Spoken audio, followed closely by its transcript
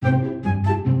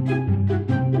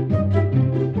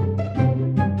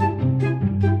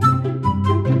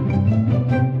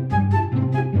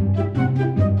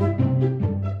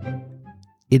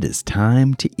It is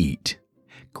time to eat.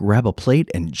 Grab a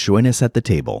plate and join us at the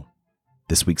table.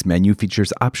 This week's menu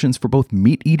features options for both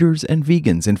meat eaters and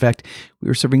vegans. In fact, we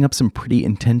are serving up some pretty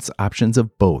intense options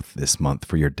of both this month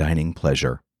for your dining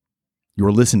pleasure.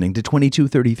 You're listening to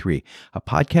 2233, a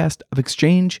podcast of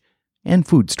exchange and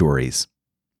food stories.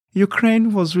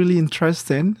 Ukraine was really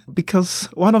interesting because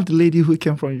one of the ladies who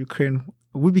came from Ukraine,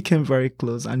 we became very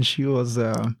close, and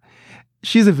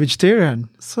she's a vegetarian.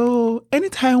 So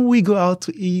anytime we go out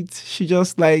to eat, she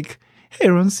just like, hey,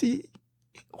 Ronsi,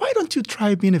 why don't you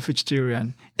try being a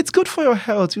vegetarian? It's good for your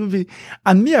health. You'll be.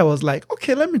 And me, I was like,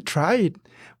 okay, let me try it.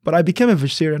 But I became a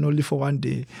vegetarian only for one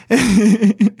day.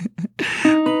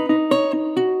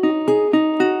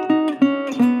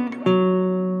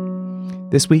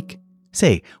 This week,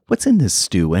 say, what's in this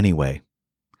stew anyway?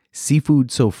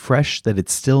 Seafood so fresh that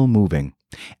it's still moving,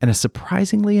 and a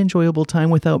surprisingly enjoyable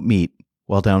time without meat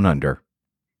while down under.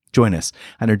 Join us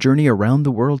on a journey around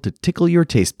the world to tickle your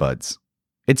taste buds.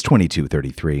 It's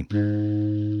 2233.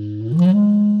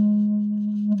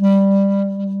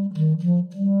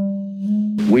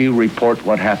 We report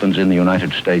what happens in the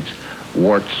United States,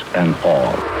 warts and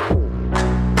all.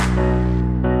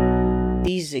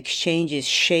 These exchanges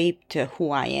shaped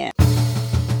who I am.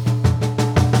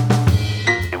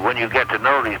 When you get to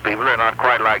know these people, they're not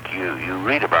quite like you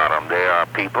read about them. They are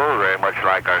people very much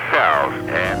like ourselves.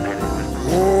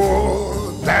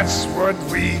 Oh, that's what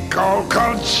we call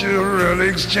cultural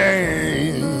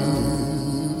exchange.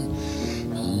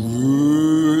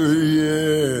 Ooh,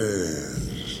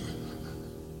 yes.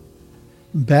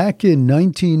 Back in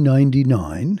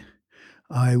 1999,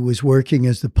 I was working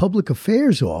as the public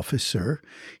affairs officer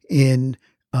in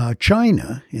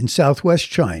China, in Southwest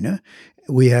China.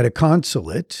 We had a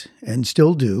consulate, and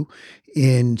still do,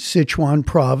 in Sichuan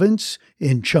province,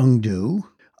 in Chengdu.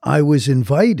 I was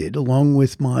invited, along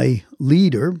with my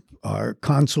leader, our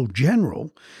consul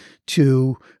general,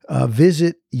 to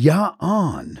visit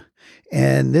Ya'an.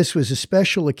 And this was a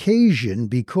special occasion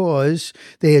because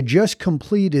they had just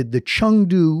completed the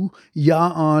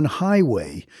Chengdu-Ya'an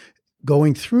highway,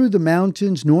 going through the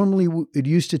mountains. Normally, it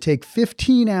used to take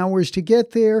 15 hours to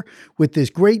get there. With this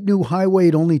great new highway,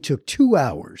 it only took 2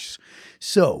 hours.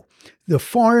 So the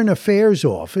Foreign Affairs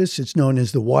Office, it's known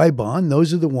as the WIBON,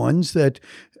 those are the ones that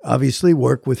obviously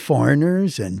work with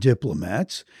foreigners and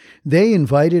diplomats. They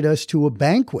invited us to a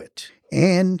banquet,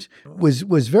 and was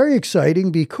very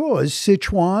exciting because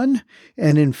Sichuan,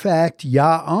 and in fact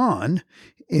Ya'an,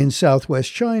 in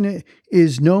Southwest China,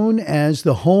 is known as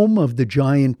the home of the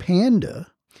giant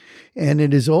panda. And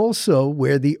it is also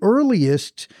where the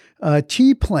earliest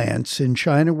tea plants in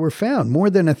China were found. More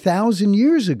than 1,000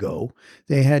 years ago,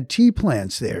 they had tea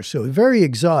plants there. So very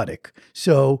exotic.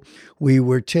 So we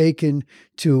were taken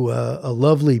to a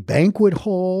lovely banquet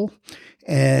hall,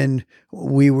 and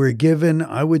we were given,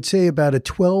 I would say, about a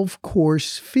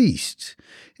 12-course feast.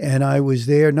 And I was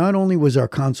there. Not only was our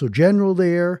consul general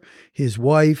there, his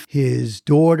wife, his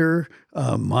daughter,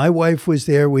 my wife was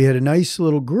there. We had a nice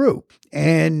little group.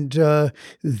 And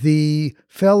the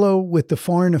fellow with the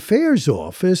Foreign Affairs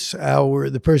Office,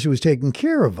 the person who was taking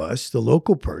care of us, the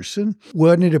local person,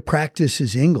 wanted to practice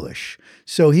his English.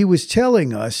 So he was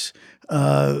telling us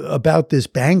about this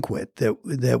banquet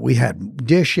that we had,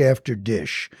 dish after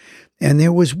dish. And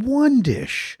there was one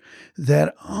dish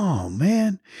that, oh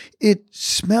man, it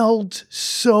smelled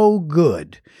so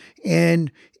good.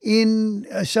 And in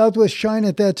Southwest China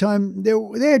at that time,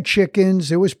 they had chickens,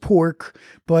 there was pork,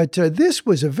 but this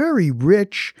was a very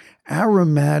rich,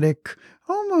 aromatic,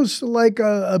 almost like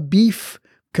a beef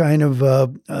kind of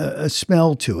a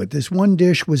smell to it. This one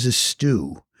dish was a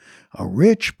stew. A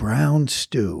rich brown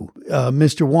stew.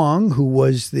 Mr. Wang, who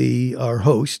was our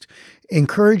host,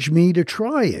 encouraged me to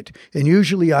try it. And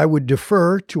usually I would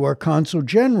defer to our consul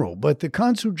general, but the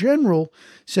consul general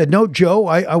said, "No, Joe,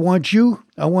 I want you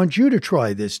to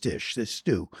try this dish, this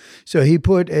stew." So he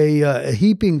put a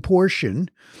heaping portion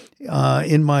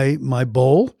in my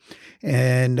bowl,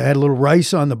 and I had a little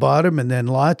rice on the bottom, and then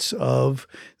lots of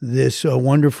this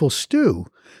wonderful stew.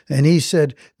 And he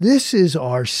said, "This is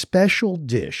our special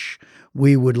dish.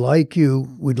 We'd like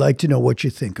to know what you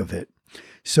think of it."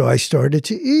 So I started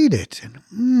to eat it.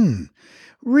 And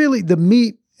really, the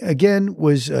meat, again,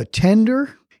 was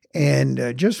tender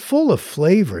and just full of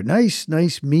flavor. Nice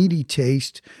meaty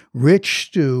taste, rich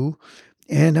stew.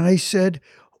 And I said,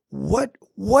 what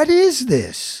is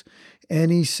this?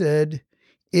 And he said,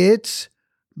 "It's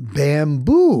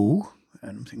bamboo."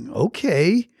 And I'm thinking,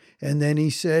 okay. And then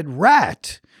he said,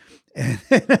 "Rat."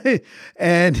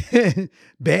 And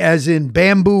as in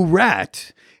bamboo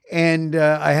rat. And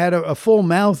I had a full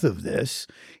mouth of this.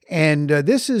 And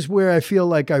this is where I feel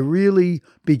like I really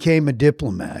became a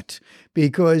diplomat,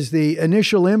 because the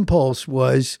initial impulse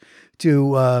was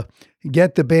to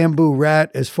get the bamboo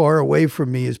rat as far away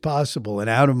from me as possible and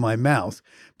out of my mouth.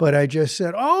 But I just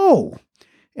said, oh,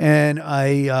 and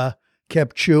I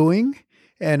kept chewing,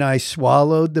 and I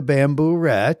swallowed the bamboo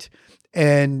rat.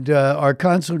 And our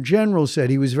consul general said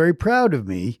he was very proud of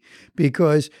me,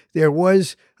 because there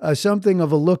was something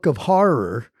of a look of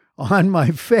horror on my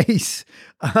face.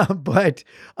 But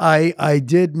I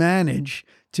did manage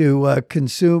to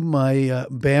consume my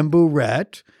bamboo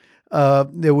rat.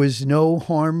 There was no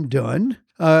harm done.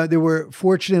 There were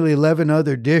fortunately 11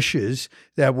 other dishes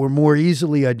that were more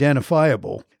easily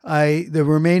identifiable. The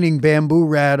remaining bamboo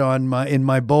rat in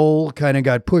my bowl kind of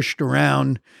got pushed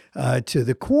around to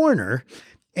the corner.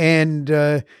 And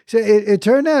so it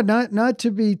turned out not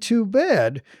to be too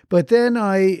bad. But then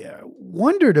I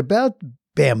wondered about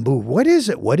bamboo. What is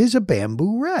it? What is a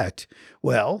bamboo rat?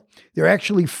 Well, there are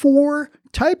actually 4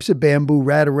 types of bamboo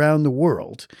rat around the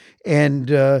world.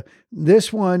 And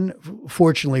this one,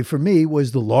 fortunately for me,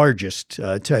 was the largest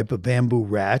type of bamboo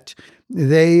rat.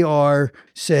 They are,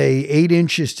 say, 8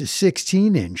 inches to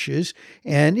 16 inches.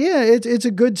 And yeah, it's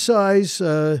a good size,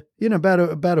 about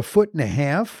a foot and a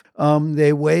half.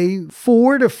 They weigh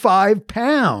 4 to 5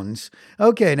 pounds.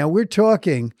 Okay, now we're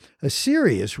talking a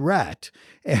serious rat.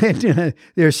 And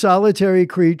they're solitary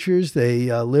creatures.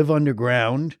 They live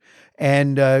underground.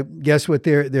 And guess what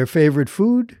their favorite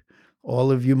food?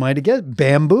 All of you might have guessed,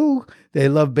 bamboo. They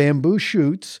love bamboo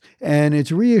shoots. And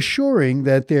it's reassuring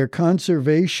that their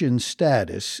conservation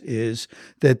status is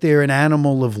that they're an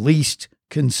animal of least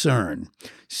concern.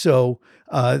 So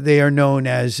they are known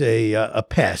as a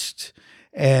pest.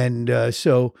 And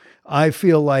so I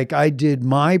feel like I did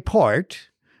my part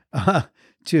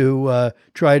to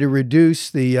try to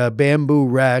reduce the bamboo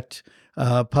rat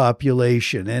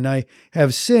population. And I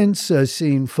have since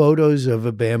seen photos of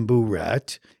a bamboo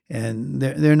rat, and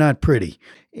they're not pretty.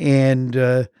 And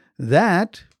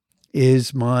that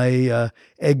is my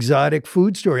exotic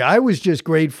food story. I was just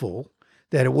grateful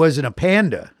that it wasn't a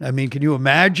panda. I mean, can you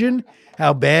imagine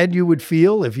how bad you would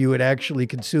feel if you had actually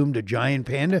consumed a giant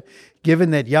panda,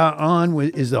 given that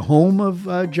Ya'an is the home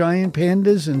of giant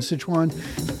pandas in Sichuan?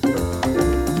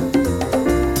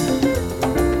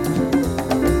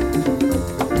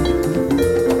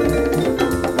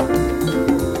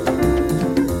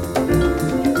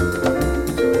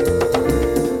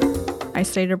 I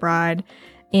stayed abroad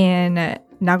in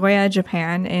Nagoya,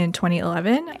 Japan in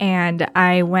 2011, and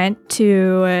I went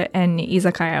to an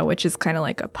izakaya, which is kind of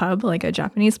like a pub, like a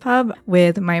Japanese pub,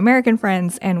 with my American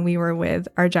friends, and we were with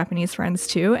our Japanese friends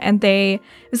too. And it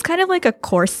was kind of like a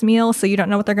course meal, so you don't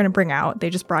know what they're going to bring out.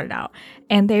 They just brought it out.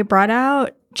 And they brought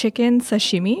out chicken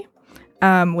sashimi,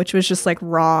 which was just like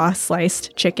raw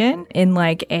sliced chicken in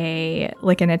like an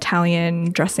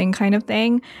Italian dressing kind of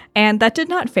thing. And that did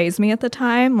not faze me at the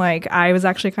time. Like, I was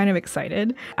actually kind of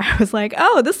excited. I was like,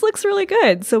 oh, this looks really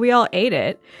good. So we all ate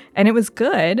it and it was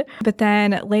good. But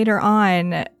then later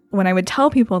on, when I would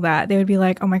tell people that, they would be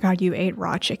like, oh my God, you ate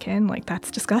raw chicken? Like, that's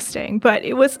disgusting. But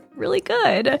it was really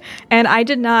good. And I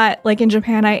did not, like in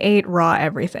Japan, I ate raw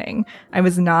everything. I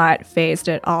was not fazed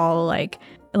at all. Like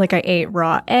I ate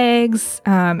raw eggs,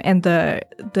 and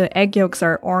the egg yolks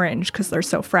are orange because they're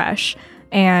so fresh.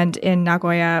 And in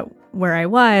Nagoya, where I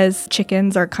was,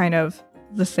 chickens are kind of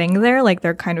the thing there. Like,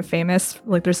 they're kind of famous.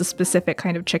 Like, there's a specific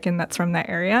kind of chicken that's from that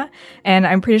area. And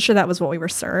I'm pretty sure that was what we were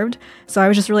served. So I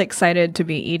was just really excited to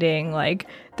be eating like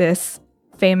this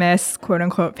famous, quote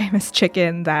unquote, famous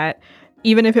chicken that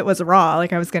even if it was raw,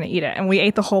 like I was going to eat it. And we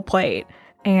ate the whole plate.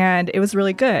 And it was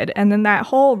really good. And then that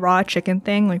whole raw chicken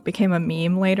thing like became a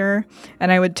meme later.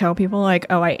 And I would tell people like,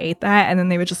 oh, I ate that. And then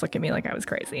they would just look at me like I was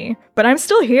crazy. But I'm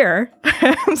still here.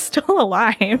 I'm still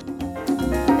alive.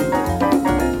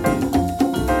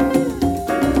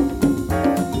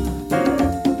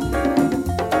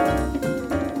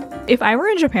 If I were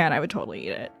in Japan, I would totally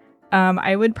eat it.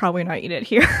 I would probably not eat it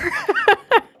here.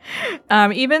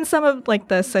 Even some of like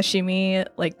the sashimi,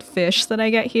 like fish that I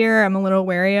get here, I'm a little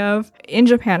wary of. In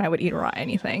Japan, I would eat raw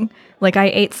anything. Like, I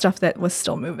ate stuff that was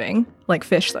still moving, like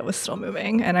fish that was still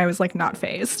moving, and I was like not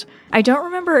fazed. I don't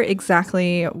remember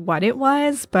exactly what it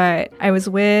was, but I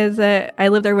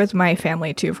lived there with my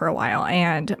family too for a while,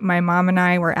 and my mom and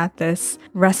I were at this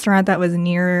restaurant that was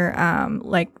near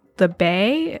like the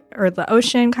bay or the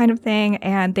ocean kind of thing,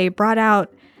 and they brought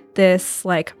out this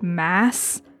like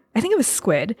mass. I think it was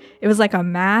squid. It was like a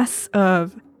mass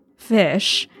of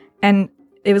fish, and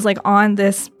it was like on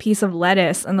this piece of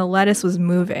lettuce, and the lettuce was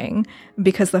moving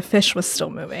because the fish was still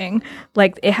moving.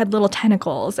 Like it had little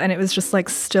tentacles and it was just like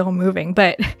still moving,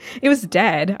 but it was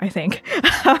dead, I think.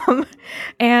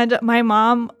 And my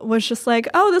mom was just like,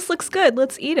 oh, this looks good,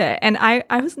 let's eat it. And I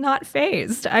was not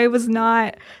fazed. I was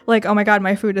not like, oh my God,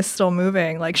 my food is still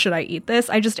moving. Like, should I eat this?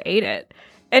 I just ate it.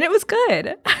 And it was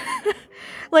good.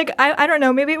 Like, I don't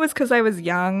know, maybe it was because I was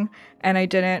young and I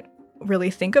didn't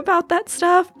really think about that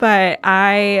stuff, but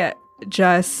I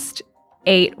just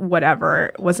ate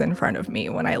whatever was in front of me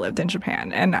when I lived in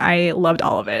Japan, and I loved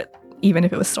all of it, even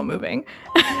if it was still moving.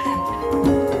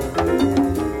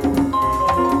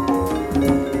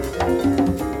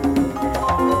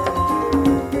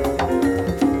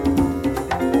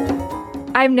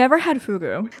 I've never had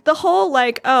fugu. The whole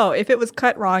like, oh, if it was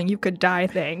cut wrong, you could die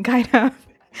thing, kind of.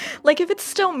 Like, if it's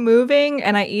still moving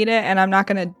and I eat it and I'm not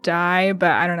going to die,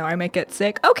 but I don't know, I might get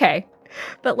sick, okay.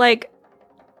 But, like,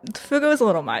 fugu is a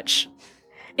little much.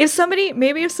 If somebody,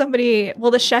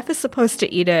 well, the chef is supposed to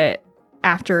eat it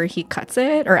after he cuts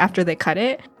it, or after they cut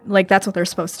it. Like, that's what they're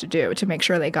supposed to do to make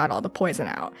sure they got all the poison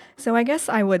out. So I guess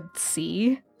I would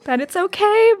see that it's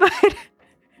okay, but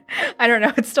I don't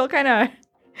know. It's still kind of,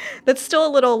 that's still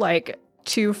a little, like,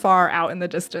 too far out in the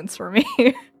distance for me.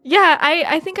 Yeah,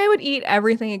 I think I would eat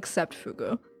everything except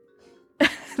fugu.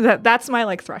 That's my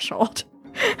like threshold.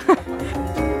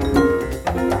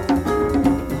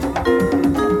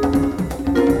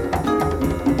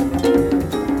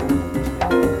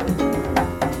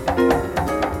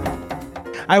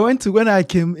 I went to when I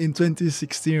came in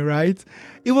 2016, right?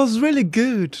 It was really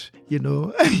good,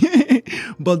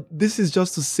 But this is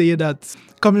just to say that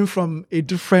coming from a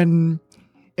different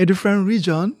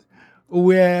region,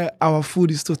 where our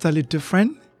food is totally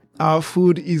different. Our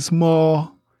food is more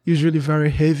usually very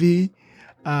heavy.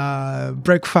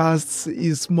 Breakfast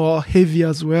is more heavy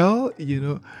as well,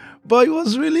 But it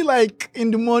was really like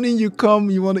in the morning you come,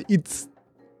 you want to eat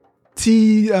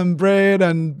tea and bread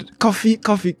and coffee,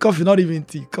 not even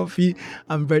tea, coffee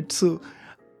and bread. So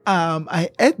I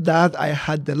ate that. I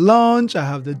had the lunch, I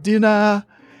have the dinner.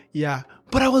 Yeah.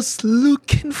 But I was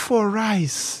looking for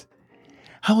rice.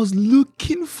 I was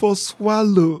looking for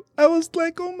swallow. I was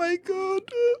like, oh my God,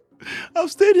 I've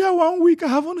stayed here 1 week. I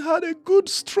haven't had a good,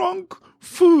 strong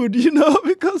food,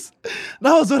 because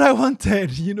that was what I wanted,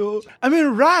 I mean,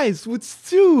 rice with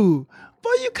stew,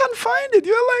 but you can't find it.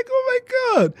 You're like, oh my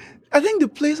God. I think the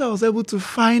place I was able to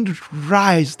find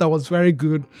rice that was very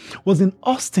good was in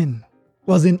Austin.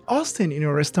 In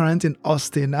a restaurant in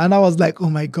Austin. And I was like, oh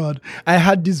my God, I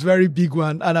had this very big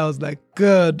one. And I was like,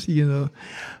 good,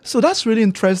 So that's really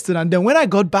interesting. And then when I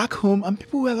got back home and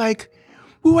people were like,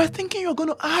 we were thinking you're going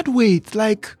to add weight,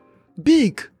 like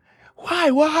big.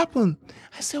 Why? What happened?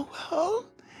 I said, well,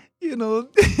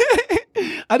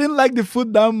 I didn't like the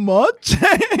food that much.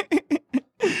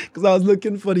 Because I was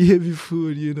looking for the heavy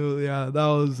food, Yeah, that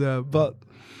was,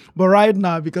 But right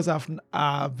now, because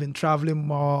I've been traveling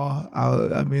more,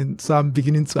 so I'm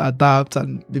beginning to adapt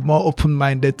and be more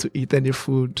open-minded to eat any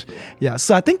food. Yeah,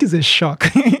 so I think it's a shock.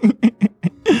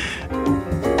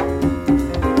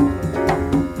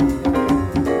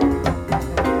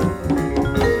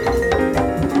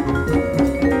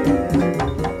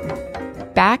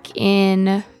 Back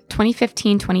in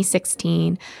 2015,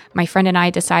 2016, my friend and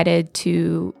I decided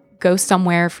to go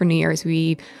somewhere for New Year's.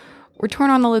 We were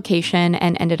torn on the location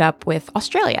and ended up with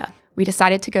Australia. We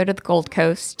decided to go to the Gold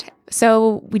Coast.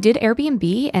 So we did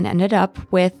Airbnb and ended up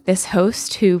with this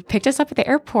host who picked us up at the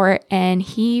airport, and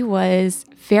he was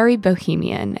very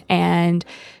bohemian and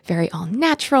very all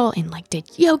natural and like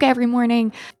did yoga every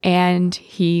morning, and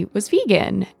he was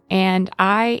vegan. And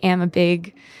I am a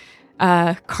big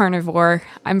carnivore.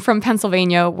 I'm from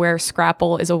Pennsylvania, where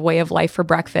scrapple is a way of life for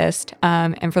breakfast.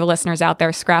 And for the listeners out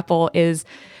there, scrapple is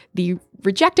the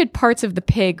rejected parts of the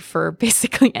pig for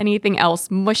basically anything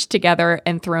else mushed together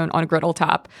and thrown on a griddle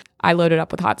top. I load it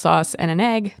up with hot sauce and an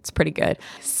egg. It's pretty good.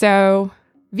 So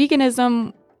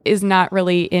veganism is not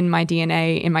really in my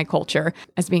DNA, in my culture,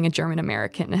 as being a German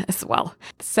American as well.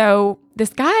 So this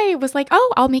guy was like,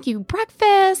 oh, I'll make you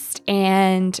breakfast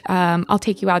and I'll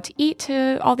take you out to eat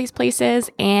to all these places.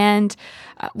 And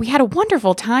we had a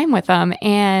wonderful time with him.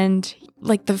 And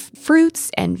like the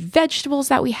fruits and vegetables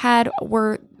that we had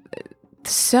were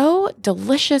so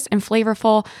delicious and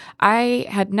flavorful. I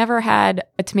had never had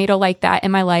a tomato like that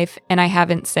in my life, and I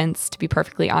haven't since, to be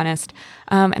perfectly honest.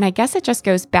 And I guess it just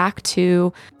goes back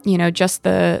to, just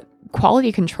the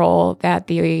quality control that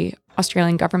the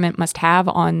Australian government must have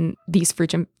on these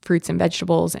fruits and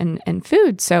vegetables and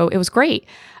food. So it was great.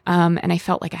 And I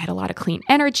felt like I had a lot of clean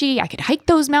energy. I could hike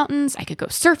those mountains. I could go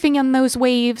surfing on those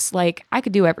waves. Like I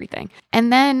could do everything.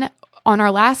 And then on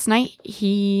our last night,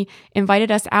 he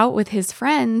invited us out with his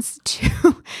friends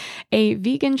to a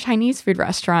vegan Chinese food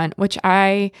restaurant, which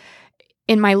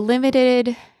in my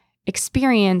limited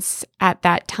experience at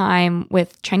that time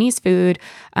with Chinese food,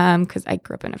 because I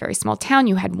grew up in a very small town,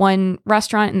 you had one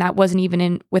restaurant and that wasn't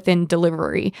even within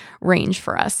delivery range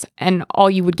for us. And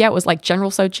all you would get was like General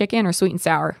Tso chicken or sweet and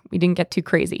sour. We didn't get too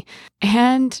crazy.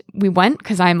 And we went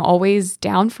because I'm always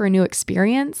down for a new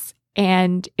experience.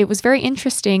 And it was very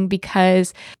interesting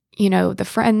because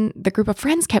the group of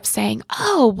friends kept saying,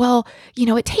 oh, well,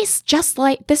 it tastes just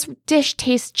like, this dish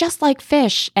tastes just like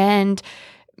fish. And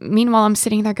meanwhile, I'm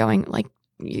sitting there going like,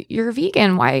 you're a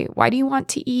vegan. Why do you want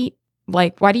to eat?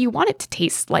 Like, why do you want it to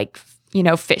taste like,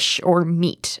 fish or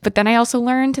meat? But then I also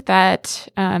learned that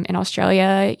in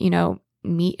Australia,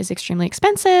 meat is extremely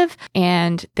expensive.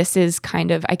 And this is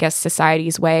kind of, I guess,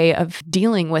 society's way of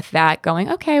dealing with that, going,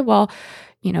 okay, well,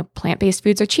 plant-based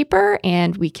foods are cheaper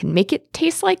and we can make it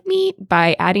taste like meat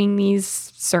by adding these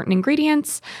certain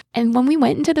ingredients. And when we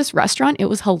went into this restaurant, it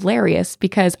was hilarious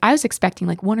because I was expecting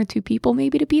like 1 or 2 people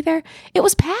maybe to be there. It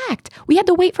was packed. We had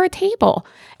to wait for a table.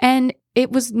 And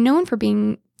it was known for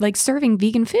being like serving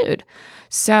vegan food.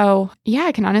 So yeah,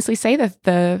 I can honestly say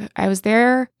that I was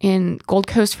there in Gold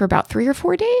Coast for about 3 or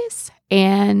 4 days.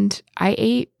 And I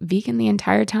ate vegan the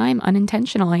entire time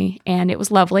unintentionally. And it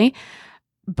was lovely.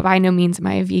 By no means am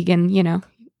I a vegan,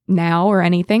 now or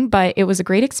anything, but it was a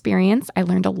great experience. I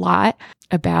learned a lot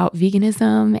about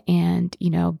veganism and,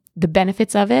 the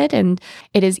benefits of it. And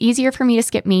it is easier for me to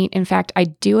skip meat. In fact, I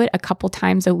do it a couple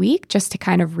times a week just to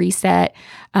kind of reset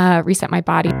my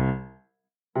body.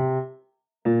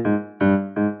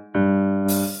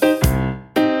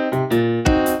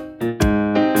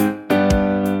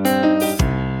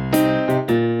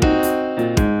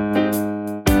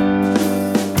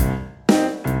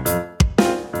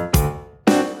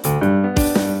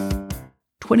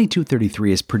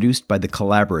 .2233 is produced by The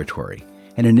Collaboratory,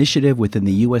 an initiative within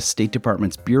the U.S. State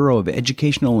Department's Bureau of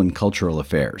Educational and Cultural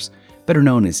Affairs, better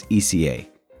known as ECA.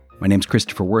 My name's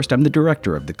Christopher Wurst. I'm the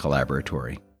director of The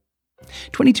Collaboratory.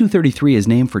 2233 is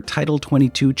named for Title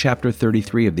 22, Chapter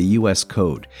 33 of the U.S.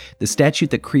 Code, the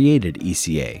statute that created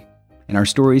ECA. And our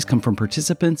stories come from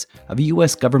participants of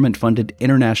U.S. government-funded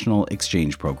international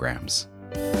exchange programs.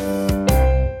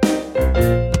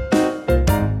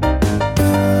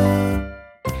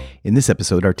 In this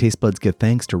episode, our taste buds give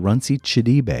thanks to Runcie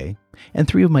Chidibe and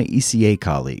 3 of my ECA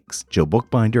colleagues, Joe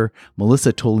Bookbinder,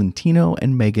 Melissa Tolentino,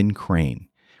 and Megan Crane.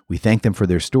 We thank them for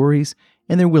their stories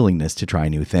and their willingness to try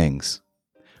new things.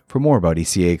 For more about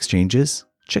ECA exchanges,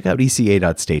 check out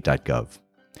eca.state.gov.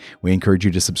 We encourage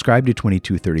you to subscribe to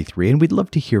 2233, and we'd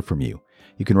love to hear from you.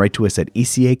 You can write to us at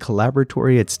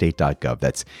ecacollaboratory@state.gov.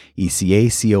 That's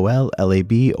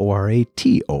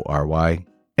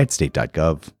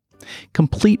ecacollaboratory@state.gov.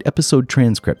 Complete episode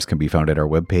transcripts can be found at our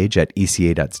webpage at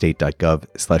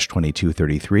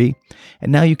eca.state.gov/2233.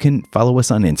 And now you can follow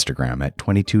us on Instagram at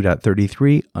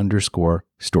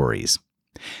 22.33_stories.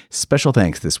 Special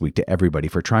thanks this week to everybody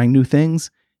for trying new things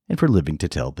and for living to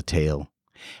tell the tale.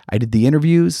 I did the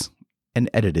interviews and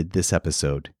edited this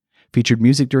episode. Featured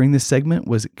music during this segment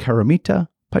was Caramita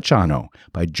Pachano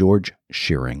by George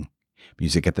Shearing.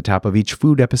 Music at the top of each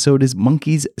food episode is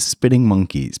Monkeys Spitting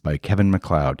Monkeys by Kevin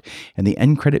MacLeod, and the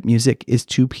end credit music is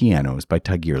 2 Pianos by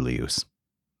Tagirlius.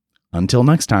 Until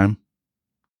next time.